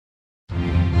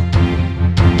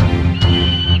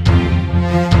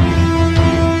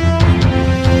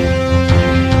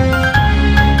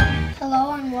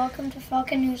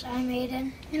Falcon News. I'm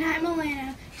Aiden. And I'm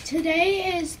Elena.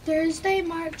 Today is Thursday,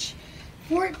 March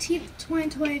 14th,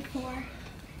 2024.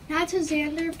 Now to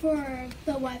Xander for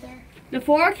the weather. The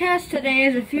forecast today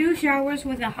is a few showers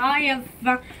with a high of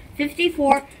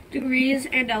 54 degrees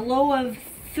and a low of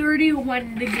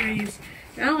 31 degrees.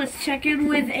 Now let's check in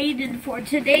with Aiden for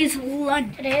today's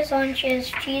lunch. Today's lunch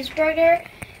is cheeseburger,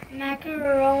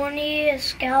 macaroni,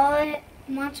 scallop,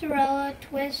 mozzarella,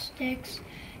 twist sticks.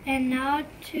 And now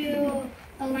to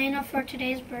Elena for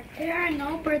today's birthday. There are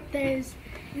no birthdays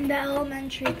in the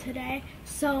elementary today,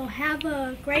 so have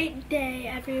a great day,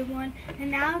 everyone. And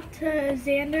now to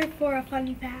Xander for a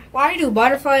fun fact. Why do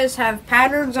butterflies have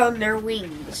patterns on their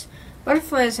wings?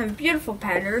 Butterflies have beautiful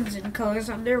patterns and colors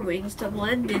on their wings to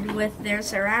blend in with their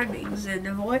surroundings and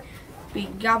avoid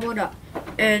being gobbled up,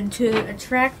 and to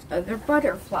attract other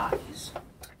butterflies.